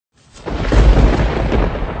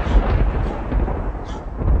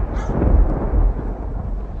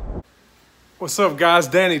What's up, guys?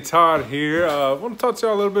 Danny Todd here. I want to talk to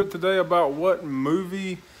y'all a little bit today about what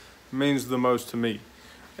movie means the most to me,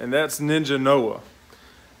 and that's Ninja Noah.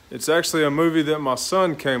 It's actually a movie that my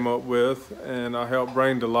son came up with, and I helped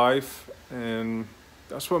bring to life, and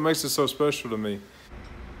that's what makes it so special to me.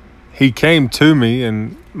 He came to me,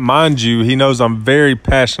 and mind you, he knows I'm very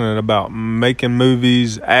passionate about making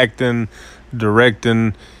movies, acting,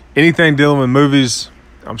 directing, anything dealing with movies,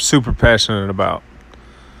 I'm super passionate about.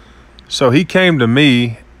 So he came to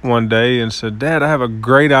me one day and said, "Dad, I have a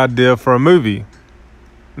great idea for a movie."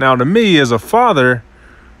 Now, to me, as a father,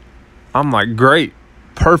 I'm like, great,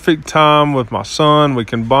 perfect time with my son. We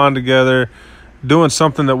can bond together, doing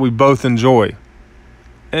something that we both enjoy.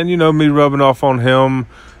 And, you know, me rubbing off on him,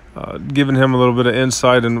 giving him a little bit of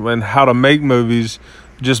insight and how to make movies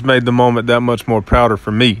just made the moment that much more prouder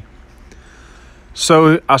for me.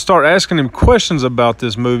 So I started asking him questions about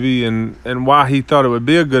this movie and why he thought it would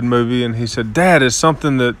be a good movie. And he said, "Dad, it's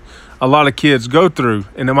something that a lot of kids go through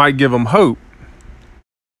and it might give them hope."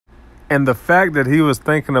 And the fact that he was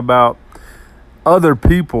thinking about other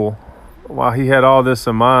people while he had all this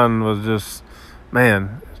in mind was just,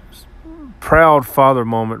 man, proud father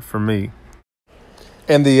moment for me.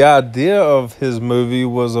 And the idea of his movie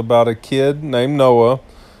was about a kid named Noah,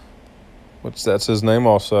 which that's his name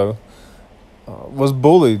also, was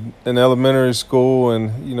bullied in elementary school,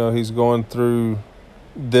 and you know he's going through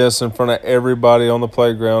this in front of everybody on the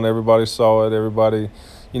playground. Everybody saw it. Everybody,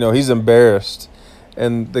 you know, he's embarrassed,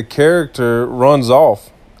 and the character runs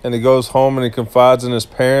off and he goes home and he confides in his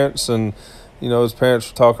parents, and you know his parents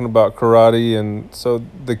were talking about karate, and so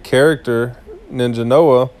the character Ninja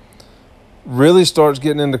Noah really starts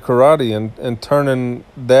getting into karate and turning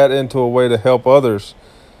that into a way to help others.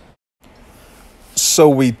 So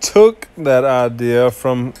we took that idea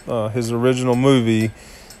from his original movie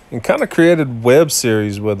and kind of created web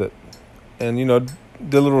series with it. And, you know,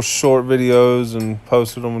 did little short videos and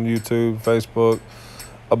posted them on YouTube, Facebook,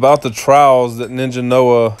 about the trials that Ninja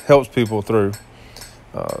Noah helps people through.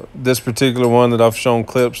 This particular one that I've shown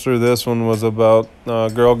clips through, this one was about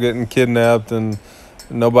a girl getting kidnapped and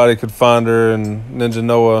nobody could find her, and Ninja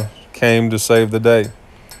Noah came to save the day.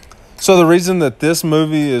 So the reason that this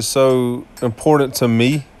movie is so important to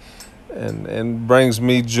me and brings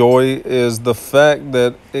me joy is the fact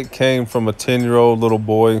that it came from a 10-year-old little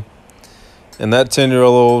boy, and that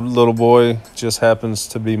 10-year-old little boy just happens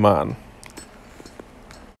to be mine.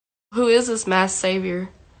 Who is this mass savior?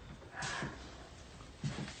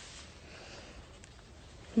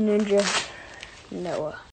 Ninja Noah.